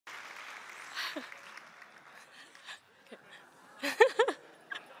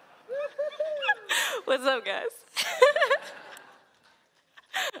What's up, guys?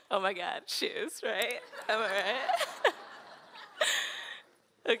 Oh my God, shoes, right? Am I right?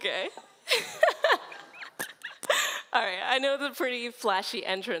 Okay. All right, I know it's a pretty flashy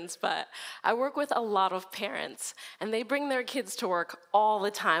entrance, but I work with a lot of parents, and they bring their kids to work all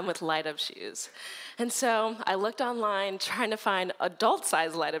the time with light-up shoes. And so I looked online trying to find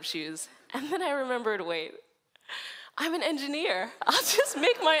adult-size light-up shoes, and then I remembered, wait, I'm an engineer. I'll just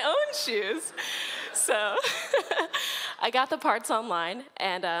make my own shoes. So I got the parts online,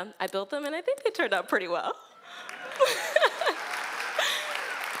 and I built them, and I think they turned out pretty well.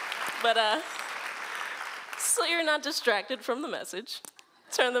 But so you're not distracted from the message.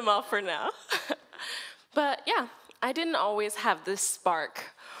 Turn them off for now. But yeah, I didn't always have this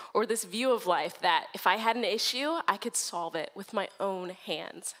spark or this view of life that if I had an issue, I could solve it with my own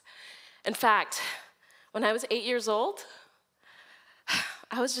hands. In fact, when I was 8 years old,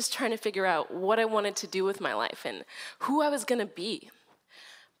 I was just trying to figure out what I wanted to do with my life and who I was gonna be.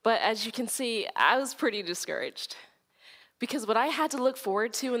 But as you can see, I was pretty discouraged because what I had to look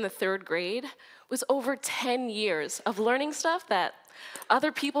forward to in the 3rd grade was over 10 years of learning stuff that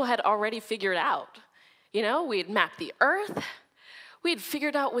other people had already figured out. You know, we had mapped the Earth, we had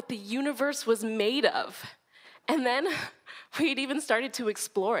figured out what the universe was made of, and then we had even started to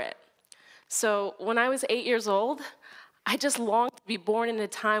explore it. So when I was 8 years old, I just longed to be born in a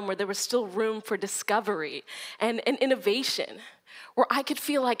time where there was still room for discovery and innovation, where I could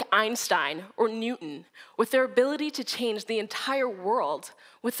feel like Einstein or Newton with their ability to change the entire world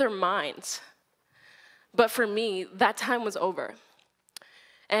with their minds. But for me, that time was over.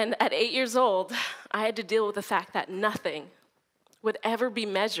 And at 8 years old, I had to deal with the fact that nothing would ever be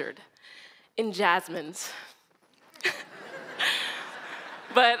measured in Jasmine's.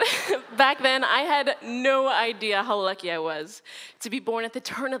 But back then, I had no idea how lucky I was to be born at the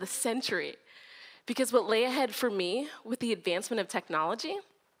turn of the century, because what lay ahead for me with the advancement of technology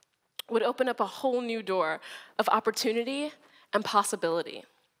would open up a whole new door of opportunity and possibility.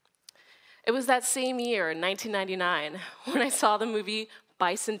 It was that same year, in 1999, when I saw the movie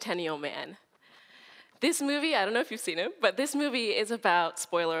Bicentennial Man. This movie, I don't know if you've seen it, but this movie is about,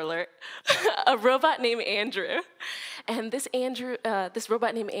 spoiler alert, a robot named Andrew. And this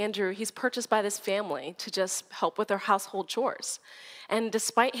robot named Andrew, he's purchased by this family to just help with their household chores. And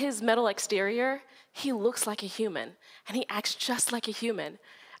despite his metal exterior, he looks like a human, and he acts just like a human.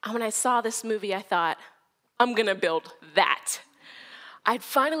 And when I saw this movie, I thought, I'm gonna build that. I'd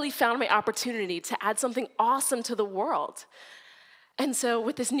finally found my opportunity to add something awesome to the world. And so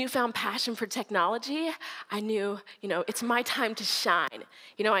with this newfound passion for technology, I knew, it's my time to shine.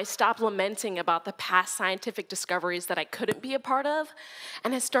 I stopped lamenting about the past scientific discoveries that I couldn't be a part of,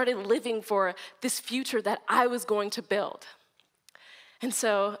 and I started living for this future that I was going to build. And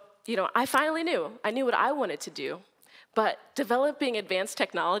so, I finally knew. I knew what I wanted to do, but developing advanced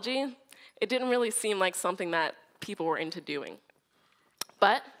technology, it didn't really seem like something that people were into doing.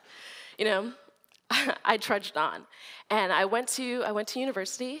 But, I trudged on, and I went to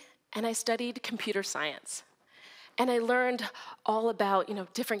university, and I studied computer science. And I learned all about,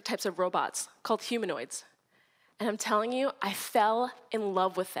 different types of robots called humanoids. And I'm telling you, I fell in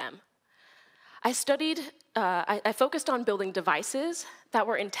love with them. I focused on building devices that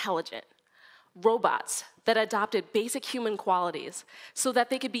were intelligent, robots that adopted basic human qualities so that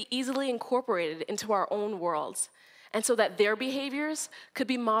they could be easily incorporated into our own worlds, and so that their behaviors could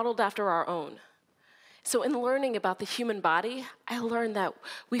be modeled after our own. So in learning about the human body, I learned that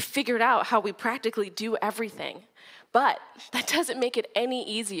we figured out how we practically do everything. But that doesn't make it any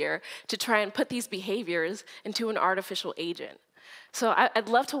easier to try and put these behaviors into an artificial agent. So I'd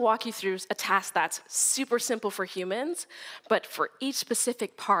love to walk you through a task that's super simple for humans, but for each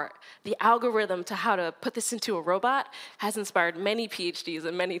specific part, the algorithm to how to put this into a robot has inspired many PhDs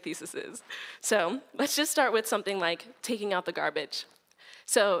and many theses. So let's just start with something like taking out the garbage.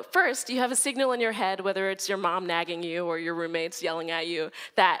 So first, you have a signal in your head, whether it's your mom nagging you or your roommates yelling at you,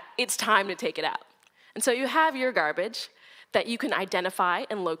 that it's time to take it out. And so you have your garbage that you can identify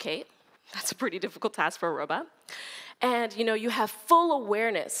and locate. That's a pretty difficult task for a robot. And you have full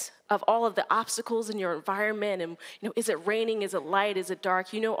awareness of all of the obstacles in your environment, and is it raining, is it light, is it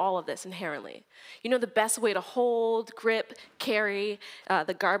dark? You know all of this inherently. You know the best way to hold, grip, carry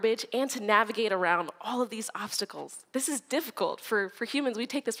the garbage, and to navigate around all of these obstacles. This is difficult. For humans, we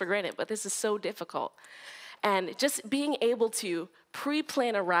take this for granted, but this is so difficult. And just being able to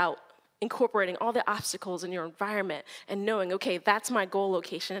pre-plan a route, incorporating all the obstacles in your environment and knowing, okay, that's my goal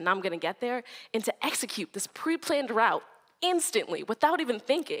location and I'm gonna get there, and to execute this pre-planned route instantly without even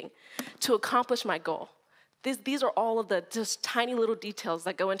thinking to accomplish my goal. These are all of the just tiny little details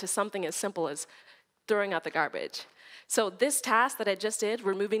that go into something as simple as throwing out the garbage. So this task that I just did,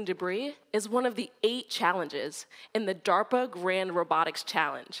 removing debris, is one of the 8 challenges in the DARPA Grand Robotics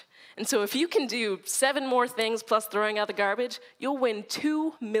Challenge. And so if you can do 7 more things plus throwing out the garbage, you'll win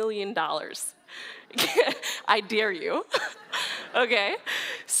 $2 million. I dare you. Okay?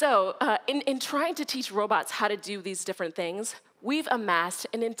 So in trying to teach robots how to do these different things, we've amassed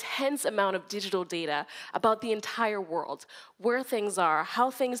an intense amount of digital data about the entire world, where things are,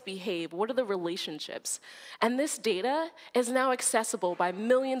 how things behave, what are the relationships. And this data is now accessible by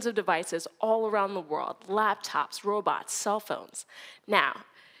millions of devices all around the world, laptops, robots, cell phones. Now,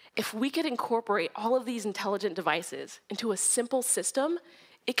 if we could incorporate all of these intelligent devices into a simple system,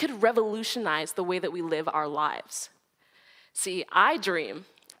 it could revolutionize the way that we live our lives. See, I dream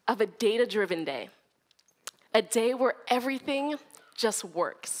of a data-driven day. A day where everything just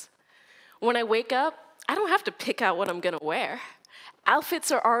works. When I wake up, I don't have to pick out what I'm gonna wear. Outfits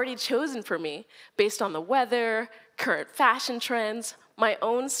are already chosen for me based on the weather, current fashion trends, my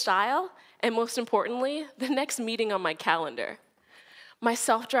own style, and most importantly, the next meeting on my calendar. My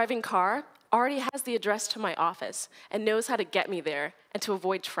self-driving car already has the address to my office and knows how to get me there and to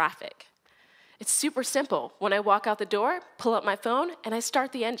avoid traffic. It's super simple. When I walk out the door, pull up my phone, and I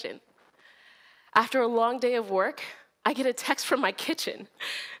start the engine. After a long day of work, I get a text from my kitchen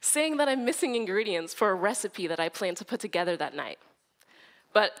saying that I'm missing ingredients for a recipe that I plan to put together that night.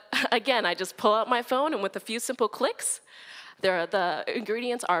 But again, I just pull out my phone, and with a few simple clicks, the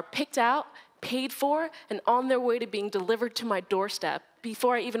ingredients are picked out, paid for, and on their way to being delivered to my doorstep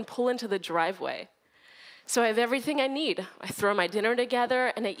before I even pull into the driveway. So I have everything I need. I throw my dinner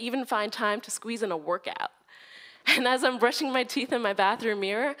together, and I even find time to squeeze in a workout. And as I'm brushing my teeth in my bathroom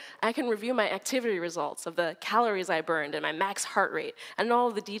mirror, I can review my activity results of the calories I burned and my max heart rate and all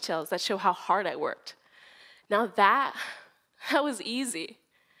of the details that show how hard I worked. Now that was easy.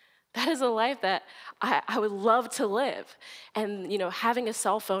 That is a life that I would love to live. And having a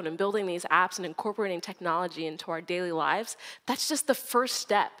cell phone and building these apps and incorporating technology into our daily lives, that's just the first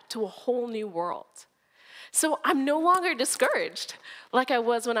step to a whole new world. So I'm no longer discouraged like I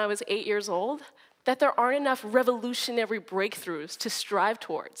was when I was 8 years old, that there aren't enough revolutionary breakthroughs to strive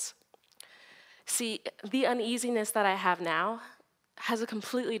towards. See, the uneasiness that I have now has a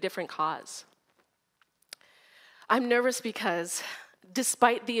completely different cause. I'm nervous because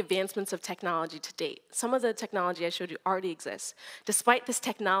despite the advancements of technology to date, some of the technology I showed you already exists. Despite this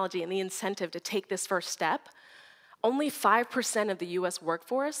technology and the incentive to take this first step, only 5% of the US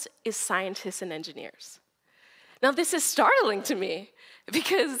workforce is scientists and engineers. Now, this is startling to me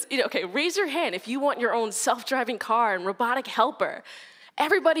because, okay, raise your hand if you want your own self-driving car and robotic helper.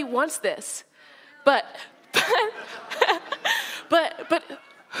 Everybody wants this. But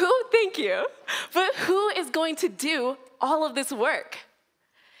thank you. But who is going to do all of this work?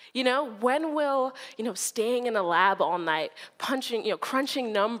 When will, staying in a lab all night,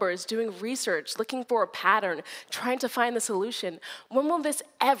 crunching numbers, doing research, looking for a pattern, trying to find the solution, when will this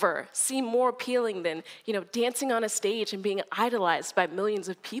ever seem more appealing than, dancing on a stage and being idolized by millions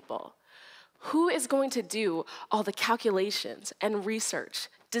of people? Who is going to do all the calculations and research,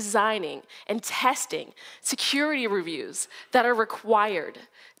 designing and testing, security reviews that are required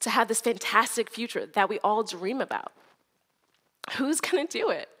to have this fantastic future that we all dream about? Who's gonna do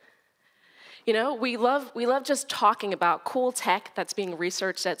it? We love just talking about cool tech that's being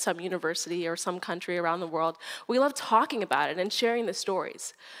researched at some university or some country around the world. We love talking about it and sharing the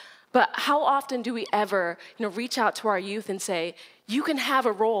stories. But how often do we ever, reach out to our youth and say, you can have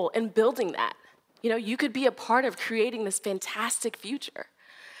a role in building that? You could be a part of creating this fantastic future.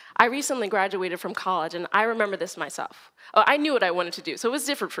 I recently graduated from college, and I remember this myself. I knew what I wanted to do, so it was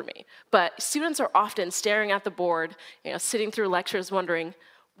different for me. But students are often staring at the board, sitting through lectures wondering,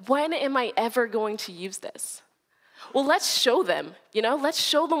 when am I ever going to use this? Well, let's show them, let's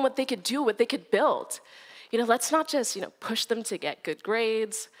show them what they could do, what they could build. Let's not just, push them to get good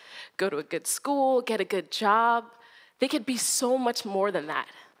grades, go to a good school, get a good job. They could be so much more than that.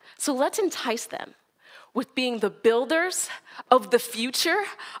 So let's entice them with being the builders of the future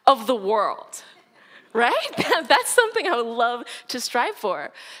of the world, right? That's something I would love to strive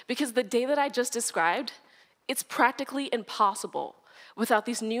for, because the day that I just described, it's practically impossible without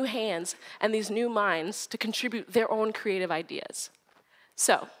these new hands and these new minds to contribute their own creative ideas.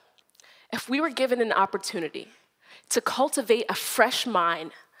 So, if we were given an opportunity to cultivate a fresh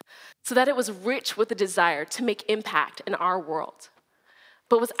mind so that it was rich with the desire to make impact in our world,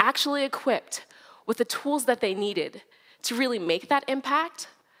 but was actually equipped with the tools that they needed to really make that impact,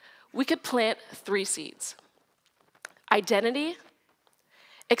 we could plant 3 seeds: identity,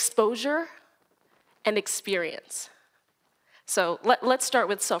 exposure, and experience. So let's start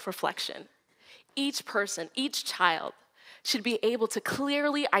with self-reflection. Each person, each child, should be able to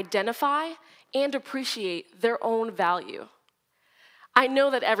clearly identify and appreciate their own value. I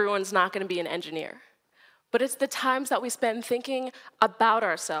know that everyone's not going to be an engineer, but it's the times that we spend thinking about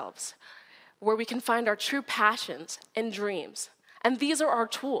ourselves where we can find our true passions and dreams. And these are our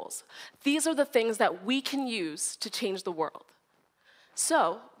tools. These are the things that we can use to change the world.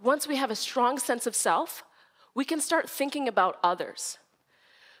 So, once we have a strong sense of self, we can start thinking about others.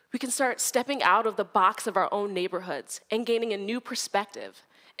 We can start stepping out of the box of our own neighborhoods and gaining a new perspective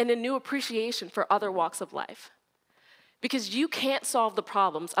and a new appreciation for other walks of life. Because you can't solve the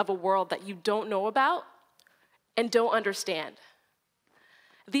problems of a world that you don't know about and don't understand.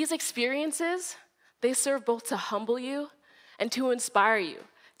 These experiences, they serve both to humble you and to inspire you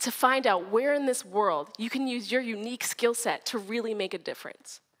to find out where in this world you can use your unique skill set to really make a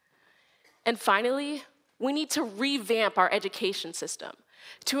difference. And finally, we need to revamp our education system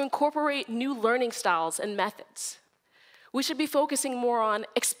to incorporate new learning styles and methods. We should be focusing more on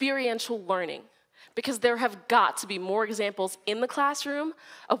experiential learning because there have got to be more examples in the classroom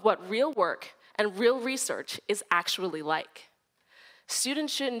of what real work and real research is actually like.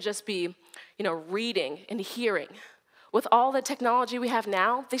 Students shouldn't just be, reading and hearing. With all the technology we have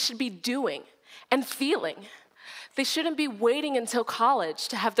now, they should be doing and feeling. They shouldn't be waiting until college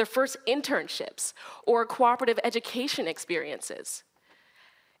to have their first internships or cooperative education experiences.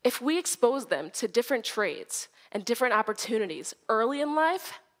 If we expose them to different trades and different opportunities early in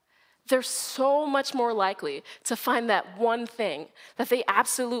life, they're so much more likely to find that one thing that they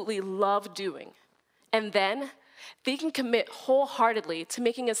absolutely love doing. And then they can commit wholeheartedly to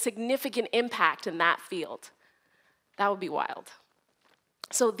making a significant impact in that field. That would be wild.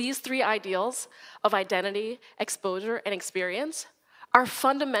 So these three ideals of identity, exposure, and experience are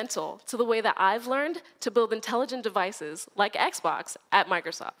fundamental to the way that I've learned to build intelligent devices like Xbox at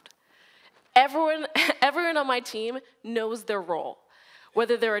Microsoft. Everyone on my team knows their role.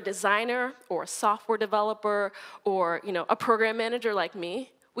 Whether they're a designer or a software developer or a program manager like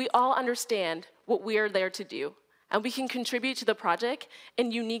me, we all understand what we are there to do, and we can contribute to the project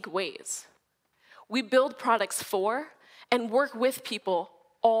in unique ways. We build products for and work with people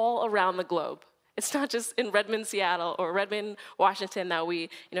all around the globe. It's not just in Redmond, Seattle, or Redmond, Washington that we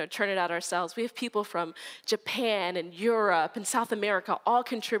churn it out ourselves. We have people from Japan and Europe and South America all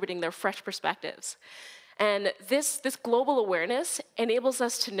contributing their fresh perspectives. And this global awareness enables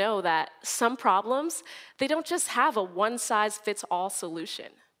us to know that some problems, they don't just have a one-size-fits-all solution.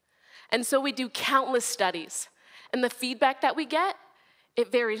 And so we do countless studies. And the feedback that we get,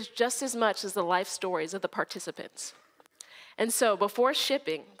 it varies just as much as the life stories of the participants. And so before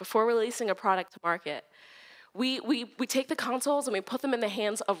releasing a product to market, we take the consoles and we put them in the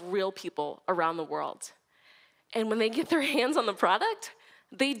hands of real people around the world. And when they get their hands on the product,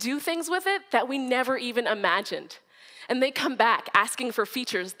 they do things with it that we never even imagined. And they come back asking for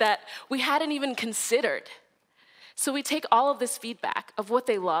features that we hadn't even considered. So we take all of this feedback of what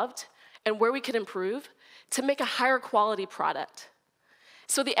they loved and where we could improve to make a higher quality product.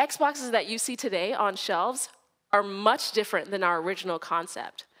 So the Xboxes that you see today on shelves are much different than our original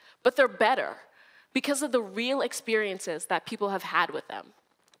concept, but they're better because of the real experiences that people have had with them.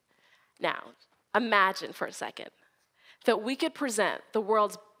 Now, imagine for a second that we could present the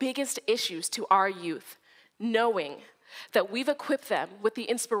world's biggest issues to our youth, knowing that we've equipped them with the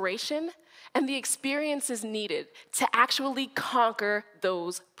inspiration and the experiences needed to actually conquer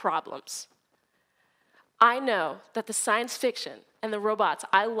those problems. I know that the science fiction and the robots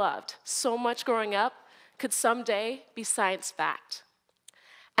I loved so much growing up could someday be science fact,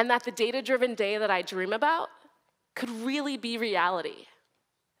 and that the data-driven day that I dream about could really be reality.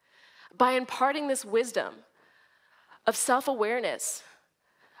 By imparting this wisdom of self-awareness,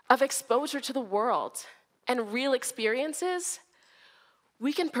 of exposure to the world, and real experiences,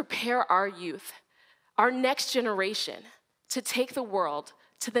 we can prepare our youth, our next generation, to take the world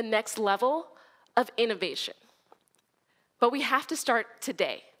to the next level of innovation. But we have to start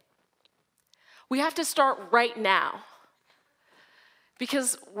today. We have to start right now.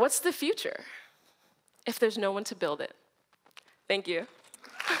 Because what's the future if there's no one to build it? Thank you.